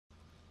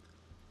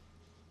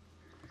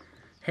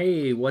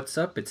Hey, what's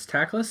up? It's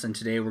Taclys, and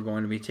today we're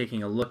going to be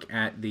taking a look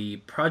at the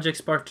Project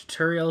Spark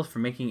tutorial for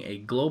making a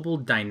global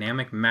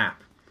dynamic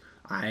map.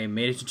 I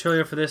made a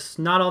tutorial for this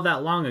not all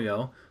that long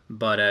ago,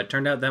 but it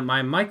turned out that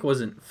my mic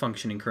wasn't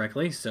functioning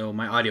correctly, so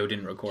my audio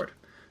didn't record.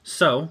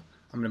 So,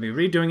 I'm going to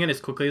be redoing it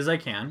as quickly as I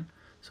can.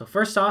 So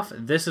first off,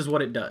 this is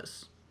what it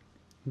does.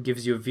 It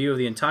gives you a view of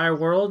the entire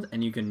world,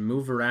 and you can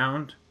move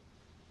around,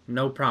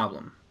 no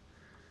problem.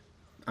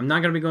 I'm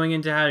not going to be going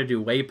into how to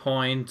do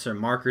waypoints or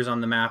markers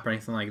on the map or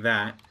anything like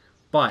that,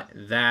 but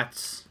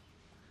that's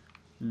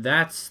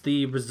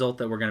the result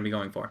that we're going to be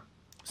going for.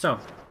 So,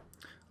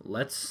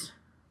 let's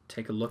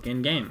take a look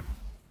in game.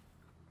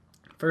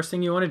 First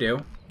thing you want to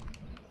do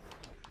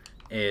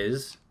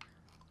is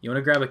you want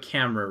to grab a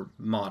camera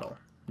model.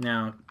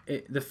 Now,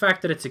 the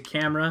fact that it's a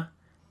camera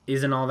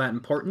isn't all that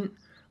important,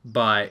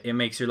 but it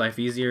makes your life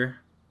easier.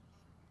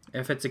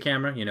 If it's a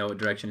camera, you know what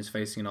direction it's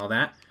facing and all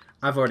that.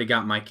 I've already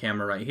got my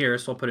camera right here,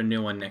 so I'll put a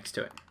new one next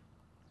to it.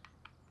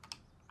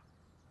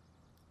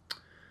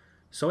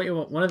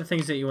 So one of the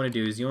things that you want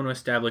to do is you want to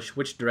establish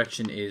which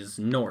direction is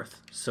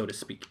north, so to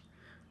speak.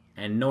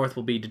 And north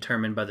will be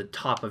determined by the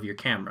top of your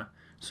camera.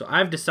 So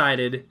I've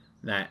decided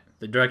that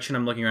the direction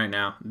I'm looking right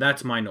now,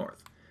 that's my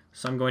north.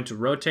 So I'm going to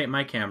rotate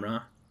my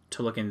camera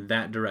to look in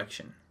that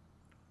direction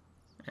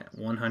at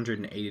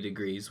 180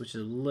 degrees, which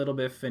is a little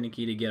bit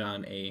finicky to get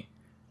on a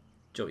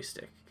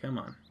joystick. Come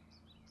on.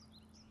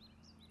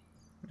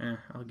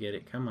 I'll get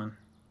it. Come on.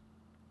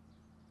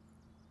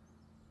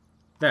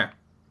 There.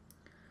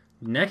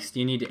 Next,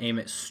 you need to aim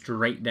it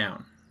straight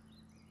down.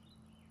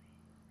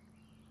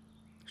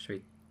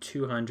 Straight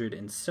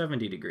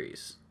 270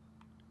 degrees.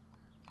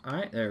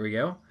 Alright, there we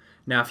go.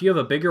 Now, if you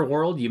have a bigger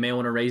world, you may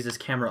want to raise this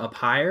camera up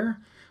higher,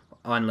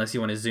 unless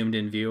you want a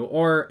zoomed-in view.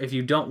 Or if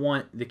you don't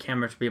want the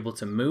camera to be able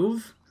to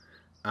move,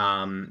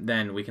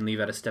 then we can leave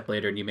that a step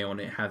later, and you may want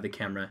to have the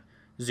camera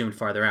zoomed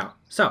farther out.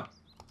 So,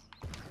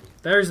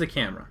 there's the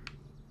camera.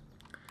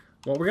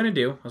 What we're going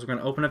to do is we're going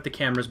to open up the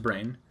camera's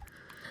brain.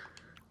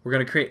 We're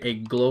going to create a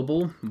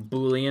global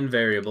Boolean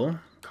variable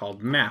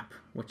called map,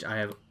 which I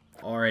have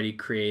already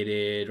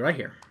created right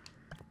here.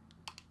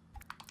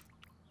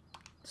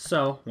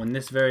 So when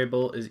this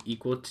variable is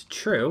equal to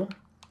true,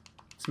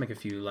 let's make a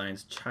few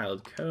lines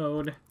child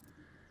code.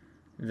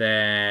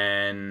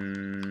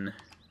 Then,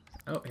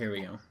 oh, here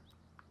we go.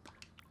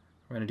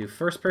 We're going to do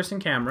first person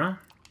camera.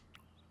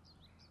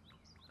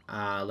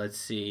 Let's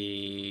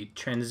see,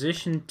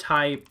 transition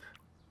type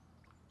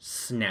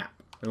snap.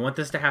 We want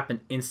this to happen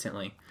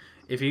instantly.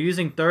 If you're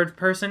using third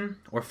person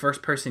or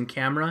first person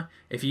camera,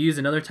 if you use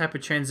another type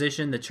of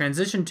transition, the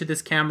transition to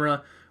this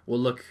camera will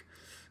look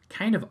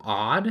kind of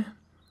odd.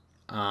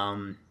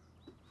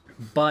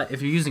 But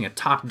if you're using a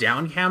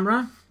top-down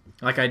camera,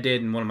 like I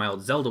did in one of my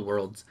old Zelda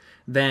worlds,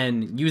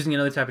 then using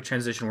another type of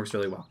transition works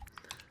really well.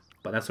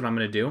 But that's what I'm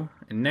going to do.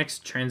 And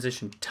next,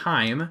 transition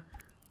time.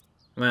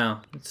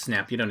 Well,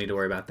 snap, you don't need to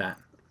worry about that.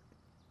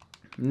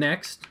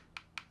 Next,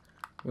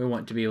 we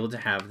want to be able to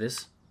have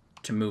this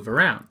to move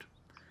around.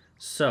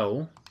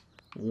 So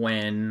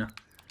when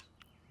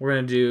we're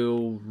going to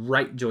do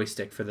right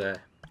joystick for the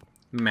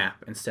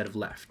map instead of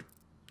left.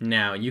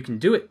 Now you can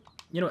do it.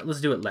 You know what?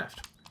 Let's do it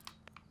left.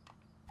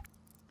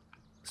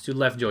 Let's do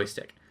left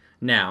joystick.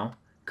 Now,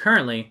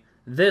 currently,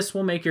 this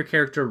will make your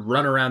character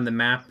run around the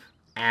map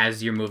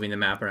as you're moving the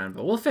map around.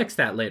 But we'll fix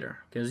that later,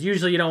 because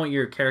usually you don't want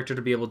your character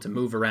to be able to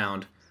move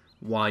around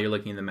while you're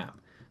looking at the map.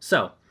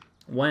 So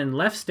when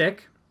left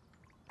stick,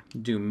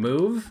 do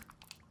move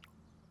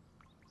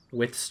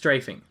with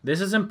strafing.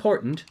 This is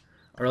important,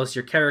 or else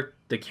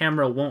the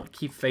camera won't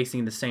keep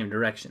facing the same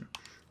direction.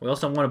 We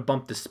also want to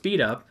bump the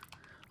speed up,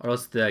 or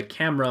else the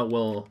camera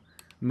will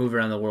move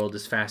around the world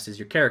as fast as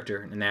your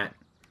character, and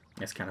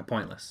that's kind of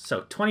pointless.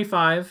 So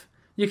 25,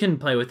 you can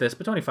play with this,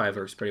 but 25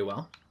 works pretty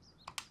well.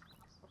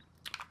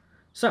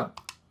 So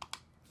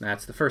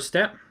that's the first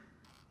step.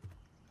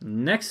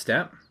 Next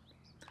step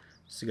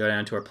is to go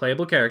down to our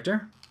playable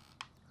character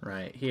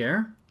right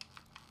here.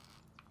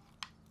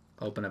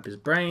 Open up his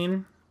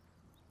brain.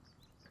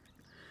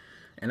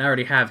 And I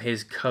already have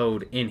his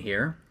code in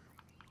here,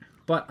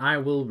 but I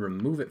will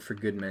remove it for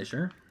good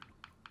measure.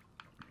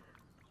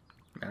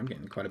 I'm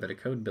getting quite a bit of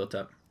code built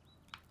up.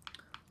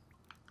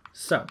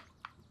 So,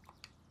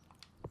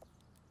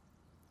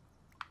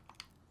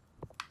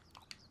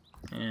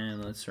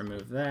 and let's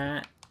remove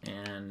that,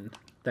 and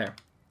there.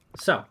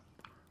 So,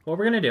 what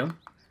we're going to do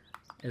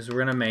is we're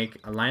going to make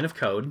a line of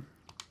code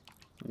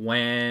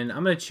when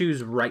I'm going to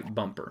choose right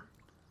bumper.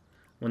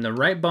 When the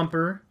right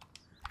bumper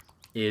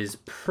is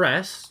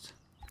pressed,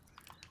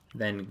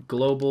 then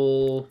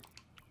global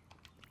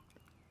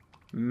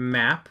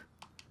map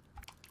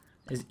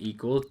is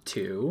equal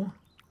to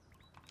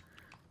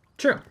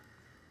true.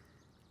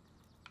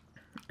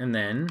 And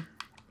then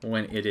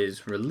when it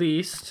is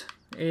released,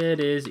 it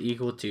is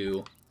equal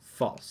to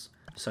false.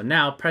 So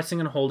now pressing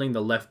and holding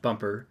the left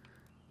bumper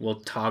will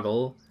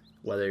toggle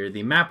whether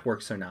the map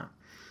works or not.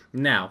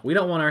 Now, we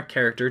don't want our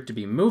character to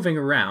be moving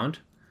around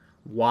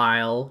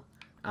while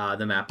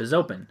the map is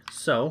open.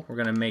 So we're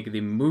going to make the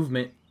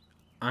movement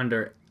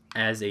under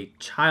as a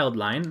child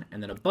line,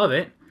 and then above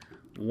it,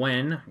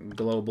 when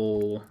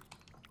global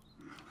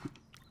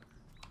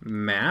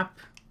map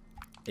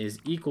is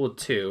equal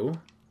to